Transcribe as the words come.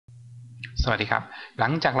สวัสดีครับหลั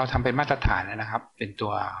งจากเราทำเป็นมาตรฐานแล้วนะครับเป็นตั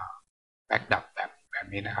วแบ็กดับแบบ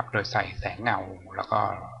นี้นะครับโดยใส่แสงเงาแล้วก็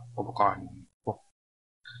อุปกรณ์พวก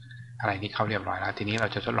อะไรที่เข้าเรียบร้อยแล้วทีนี้เรา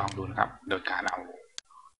จะทดลองดูนะครับโดยการเอา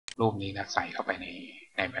รูปนี้นะใส่เข้าไปใ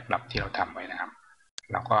นแบ็กดับที่เราทำไว้นะครับ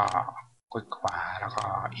แล้วก็กดขวาแล้วก็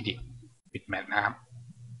edit bitmap นะครับ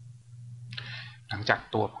หลังจาก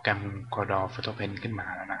ตัวโปรแกรม corelDRAW Photo Pen ขึ้นมา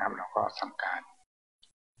แล้วนะครับเราก็ทำการ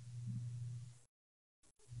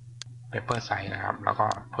paper size นะครับแล้วก็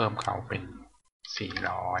เพิ่มเขาเป็น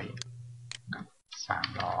400กับ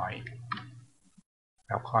300แ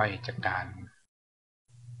ล้วค่อยจัดการ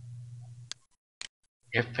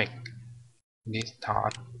เอฟเฟกต์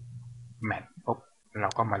distort matte ปุ๊บเรา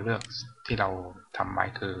ก็มาเลือกที่เราทำไว้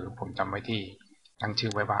คือผมทำไว้ที่ตั้งชื่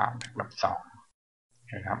อไว้ว่าแบบ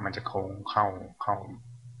2นะครับมันจะโค้งเข้า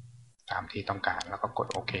ตามที่ต้องการแล้วก็กด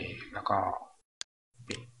โอเคแล้วก็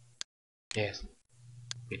ปิด yes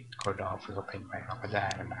ปิด corelDRAW Photo Pen ไปเราก็ได้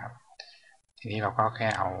แล้วนะครับทีนี้เราก็แค่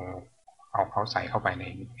เอาเขาใส่เข้าไป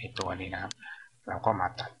ในตัวนี้นะครับเราก็มา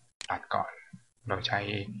ตัดก่อนโดยใช้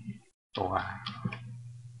ตัว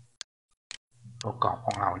กรอบข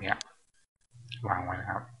องเราเนี่ยวางไว้นะ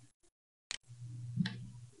ครับ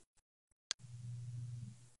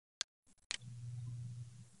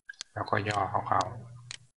แล้วก็ย่อเขา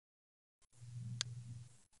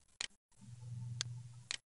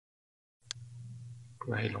เ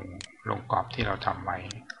พื่อให้ลงกรอบที่เราทำไว้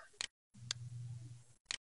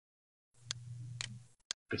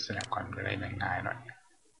ปิดสแนปก่อนจะได้ง่ายๆหน่อย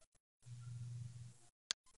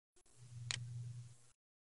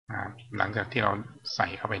หลังจากที่เราใส่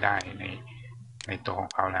เข้าไปได้ในตัวขอ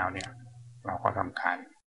งเขาแล้วเนี่ยเราก็ทำการ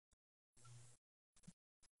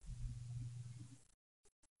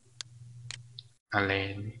อะไร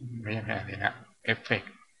ไม่ใช่อะไรนะเอฟเฟก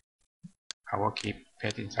ต์ power keep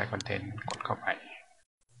paste inside content กดเข้าไป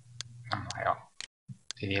ทำลายออก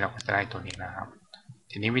ทีนี้เราก็จะได้ตัวนี้นะครับ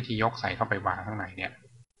ทีนี้วิธียกใส่เข้าไปวางข้างในเนี่ย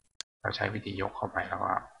เราใช้วิธียกเข้าไปแล้ว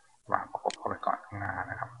ก็วางประกบเข้าไปก่อนข้างหน้า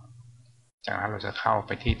นะครับจากนั้นเราจะเข้าไ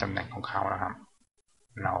ปที่ตำแหน่งของเขานะครับ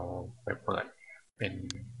เราไปเปิดเป็น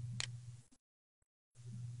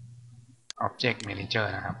Object Manager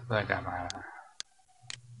นะครับเพื่อจะมา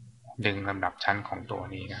ดึงลำดับชั้นของตัว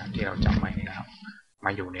นี้นะครับที่เราจำไว้นะครับม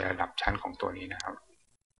าอยู่ในระดับชั้นของตัวนี้นะครับ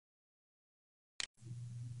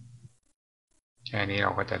แค่นี้เร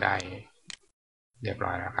าก็จะได้เรียบร้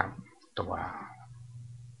อยแล้วครับตัว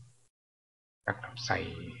ระดับใ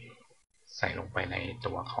ส่ลงไปใน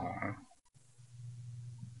ตัวของ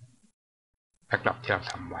แบ็กดรอปที่เรา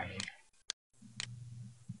ทำไว้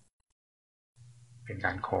เป็นก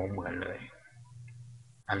ารโค้งเหมือนเลย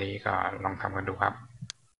อันนี้ก็ลองทำกันดูครับ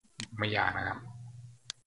ไม่ยากนะครับ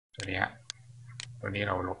ตัวนี้เ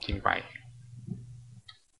ราลบทิ้งไป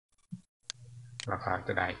แล้วก็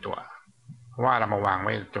จะได้ตัวเพราะว่าเรามาวางไ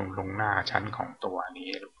ว้ตรงลงหน้าชั้นของตัวนี้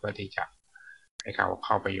เพื่อที่จะให้เขาเ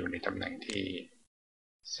ข้าไปอยู่ในตำแหน่งที่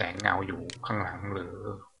แสงเงาอยู่ข้างหลังหรือ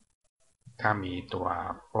ถ้ามีตัว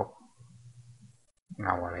พวกเง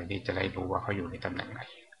าอะไรนี่จะได้รู้ว่าเขาอยู่ในตำแหน่งไหน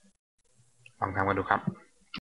ลองทำกันดูครับ